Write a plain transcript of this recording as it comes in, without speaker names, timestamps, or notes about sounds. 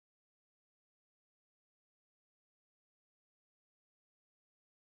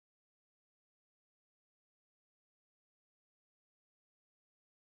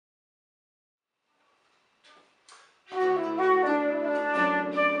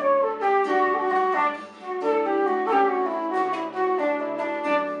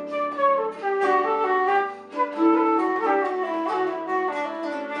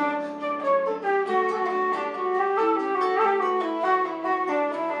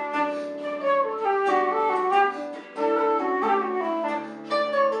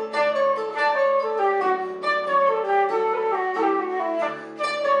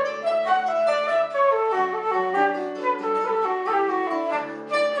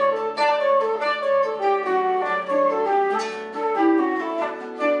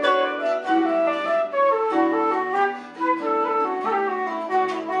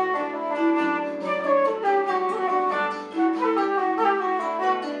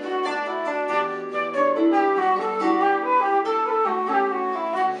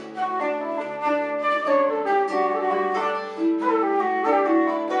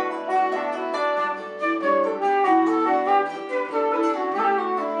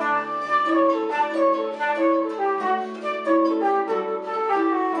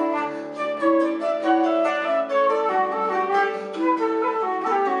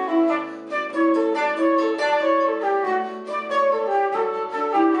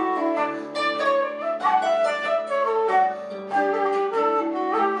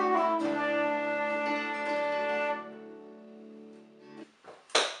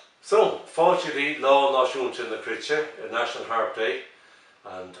Multi Law Náisiúnta in the Critche, National Harp Day,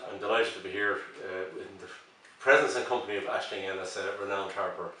 and I'm delighted to be here in the presence and company of Aisling Ennis, a renowned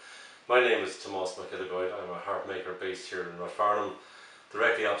harper. My name is Tomás MacUileagóid. I'm a harp maker based here in Rathfarnham,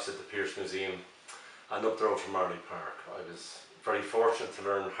 directly opposite the Pearse Museum and up the road from Marley Park. I was very fortunate to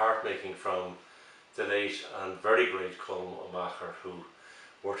learn harp making from the late and very great Colm Ó Meachair, who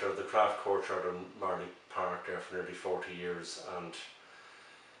worked out of the craft courtyard in Marley Park there for nearly 40 years, and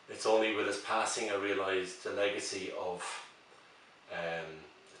it's only with his passing I realised the legacy of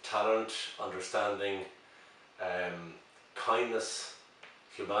talent, understanding, kindness,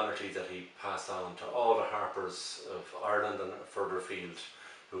 humanity that he passed on to all the harpers of Ireland and further afield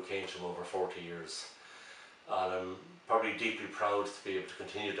who came to him over 40 years. And I'm probably deeply proud to be able to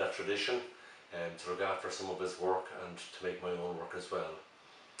continue that tradition and to look after some of his work and to make my own work as well.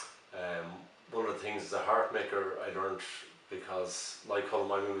 One of the things as a harp maker I learned, because like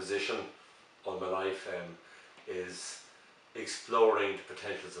Colm, I'm a musician all my life, is exploring the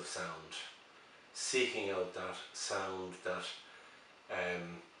potentials of sound, seeking out that sound that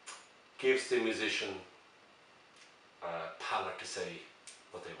gives the musician a palate to say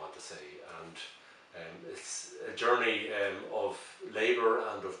what they want to say, and it's a journey of labour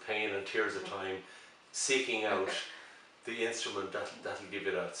and of pain and tears of time, seeking out the instrument that'll give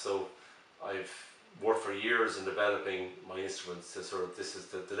you that. So I've worked for years in developing my instruments to sort of, this is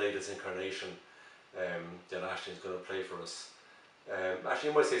the latest incarnation that Aisling is going to play for us. Actually,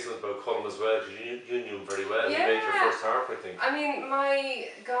 you might say something about Colm as well, because you knew him very well. Yeah. You made your first harp, I think. I mean,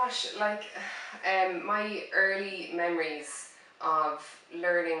 my early memories of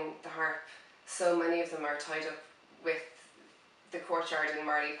learning the harp, so many of them are tied up with the courtyard in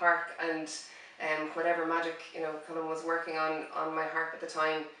Marley Park, and whatever magic Colm was working on my harp at the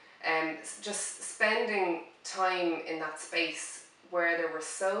time, just spending time in that space where there were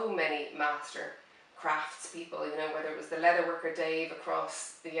so many master craftspeople, whether it was the leatherworker Dave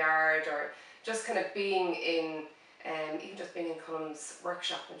across the yard, or just kind of being in, even just being in Colm's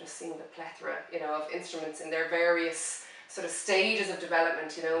workshop and just seeing the plethora, of instruments in their various sort of stages of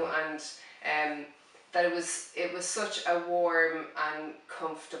development, and that it was such a warm and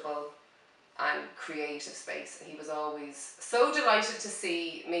comfortable and creative space. He was always so delighted to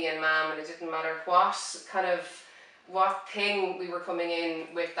see me and Mam, and it didn't matter what thing we were coming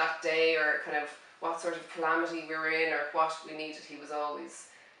in with that day, or kind of what sort of calamity we were in, or what we needed. He was always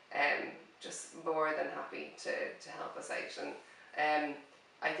just more than happy to help us out. And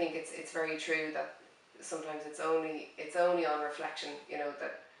I think it's very true that sometimes it's only on reflection,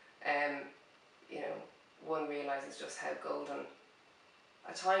 that one realises just how golden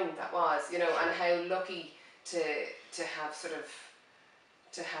a time that was, and how lucky to have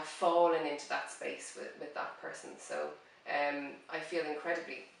fallen into that space with that person. So I feel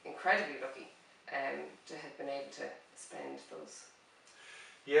incredibly lucky to have been able to spend those.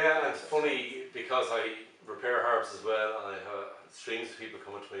 Yeah, and it's funny because I repair harps as well, and I have streams of people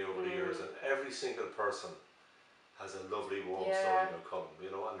coming to me over the years, and every single person has a lovely warm story about Colm,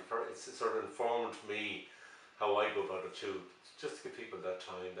 and it's sort of informed me how I go about it too, just to give people that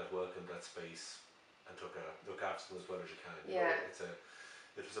time, that welcome, that space, and to look after them as well as you can.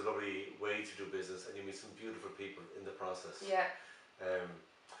 It was a lovely way to do business, and you meet some beautiful people in the process. Yeah.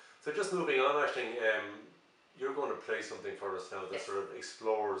 So just moving on, Aisling, you're going to play something for us now that sort of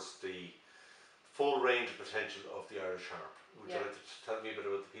explores the full range of potential of the Irish harp. Would you like to tell me a bit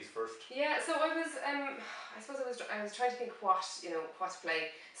about the piece first? Yeah, so I was trying to think what to play.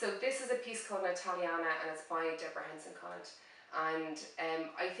 So this is a piece called Nataliana, and it's by Deborah Henson-Conant, and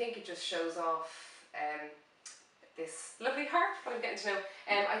I think it just shows off this lovely harp that I'm getting to know.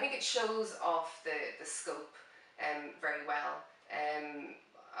 I think it shows off the scope very well.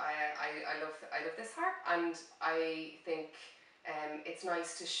 I love this harp, and I think it's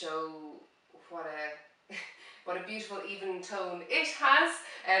nice to show what a beautiful even tone it has.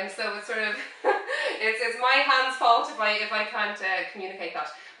 So it's sort of it's my hand's fault if I can't communicate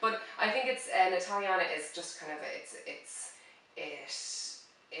that. But I think it's Nataliana is just kind of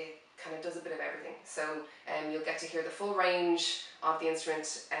it kind of does a bit of everything. So you'll get to hear the full range of the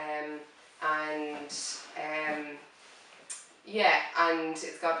instrument, and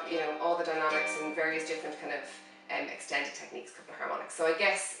it's got all the dynamics and various different kind of extended techniques, couple of harmonics. So I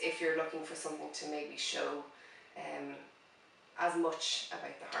guess if you're looking for something to maybe show as much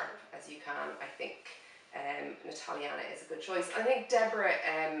about the harp as you can, I think Nataliana is a good choice. I think Deborah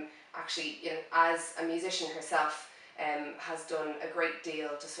actually, as a musician herself, has done a great deal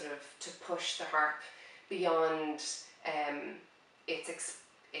to push the harp beyond its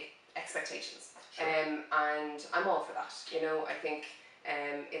expectations. Sure. And I'm all for that. I think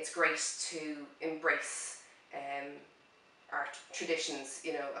It's great to embrace our traditions,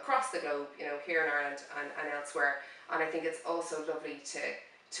 you know, across the globe, you know, here in Ireland and elsewhere. And I think it's also lovely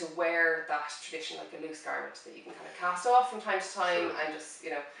to wear that tradition like a loose garment that you can kind of cast off from time to time. Sure. And just, you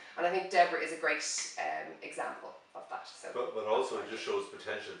know, and I think Deborah is a great example of that. So, but also it just shows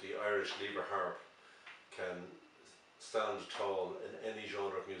potential. The Irish lever harp can stand tall in any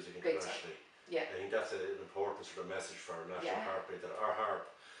genre of music internationally. Yeah. I think that's an important sort of message for our national Yeah. harp day, that our harp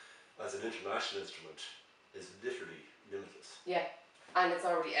as an international instrument is literally limitless. Yeah, and it's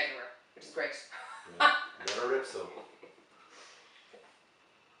already everywhere, which is great. Yeah. Let her rip, so.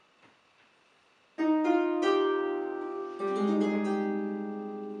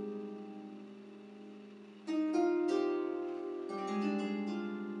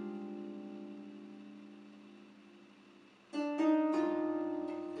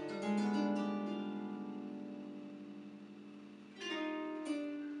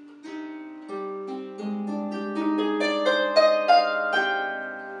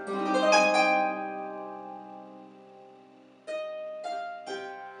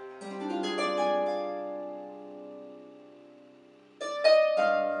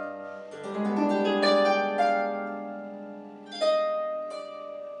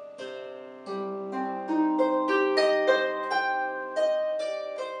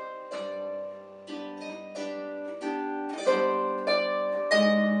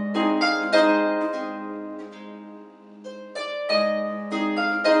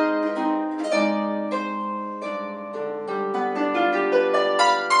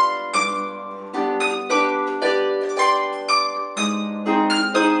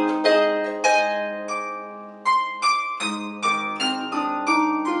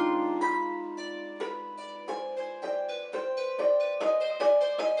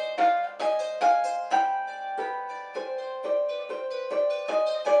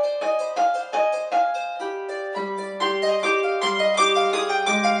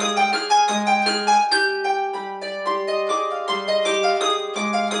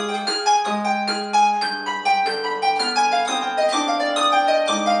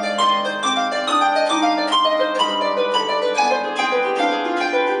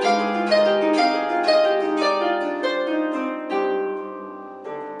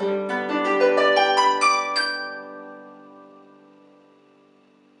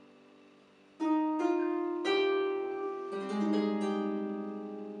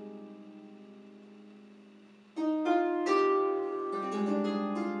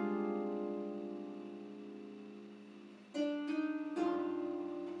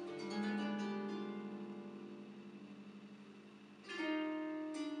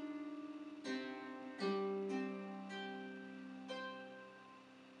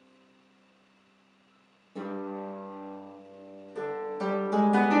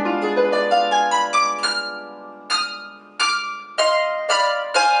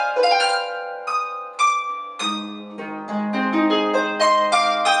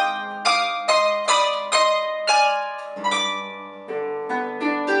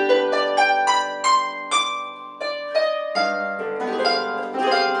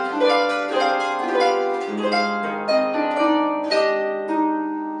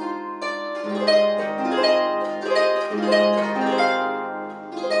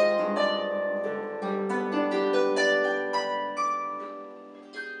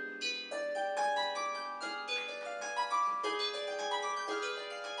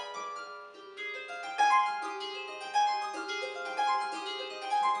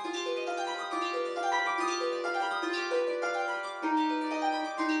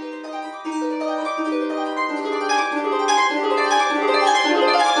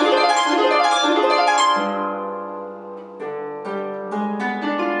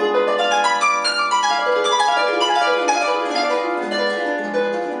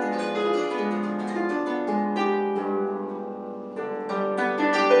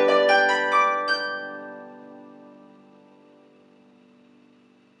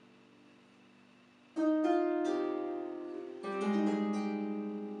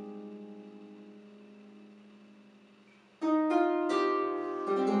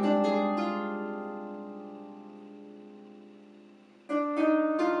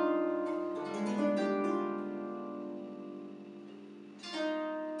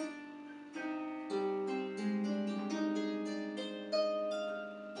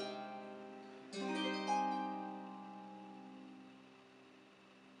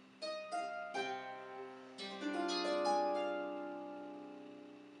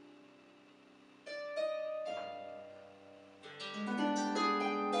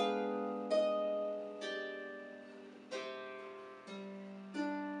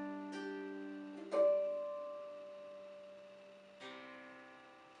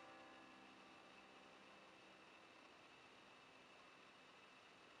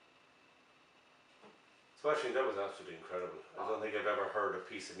 So actually that was absolutely incredible. I don't think I've ever heard a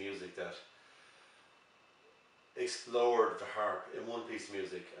piece of music that explored the harp in one piece of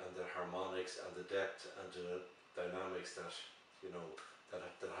music, and the harmonics and the depth and the dynamics that, you know, that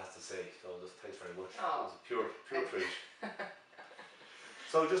has to say. So just thanks very much. Oh. It was a pure treat.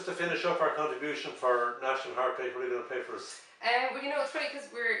 So just to finish up our contribution for National Harp Day, what are you going to play for us? Well, you know, it's funny because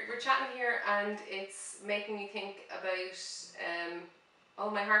we're chatting here and it's making me think about all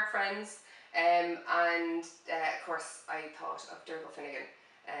my harp friends, and of course I thought of Derval Finnegan,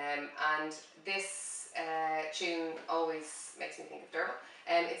 and this tune always makes me think of Derval.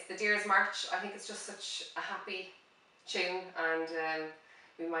 It's the Dear's March. I think it's just such a happy tune, and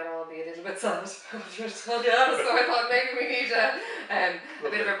we might all be a little bit sad after it, so I thought maybe we need a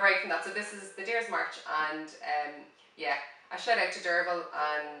bit of a break from that. So this is the Dear's March, and yeah, a shout out to Derval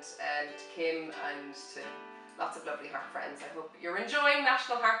and to Kim and to lots of lovely harp friends. I hope you're enjoying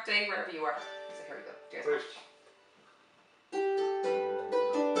National Harp Day wherever you are. So here we go, Dear's March.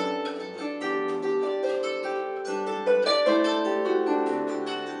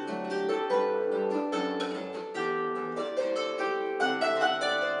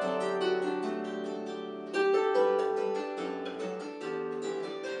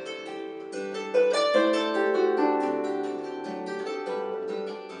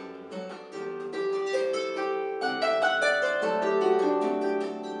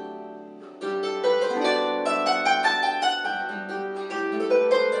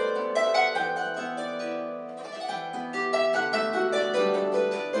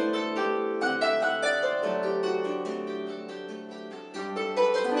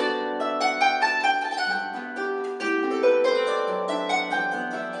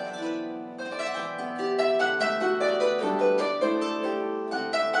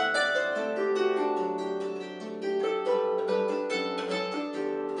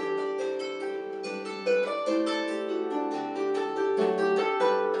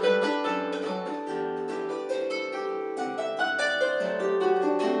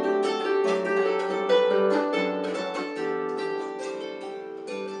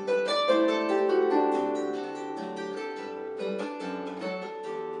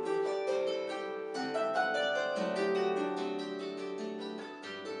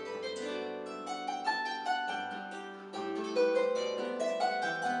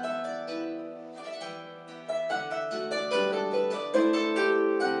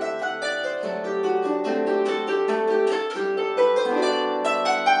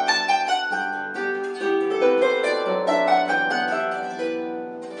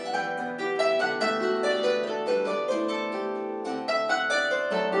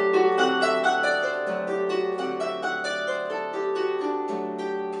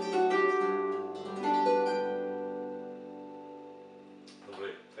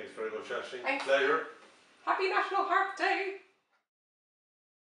 Lovely. Thanks very much, Aisling. Thanks. Pleasure. Happy National Harp Day!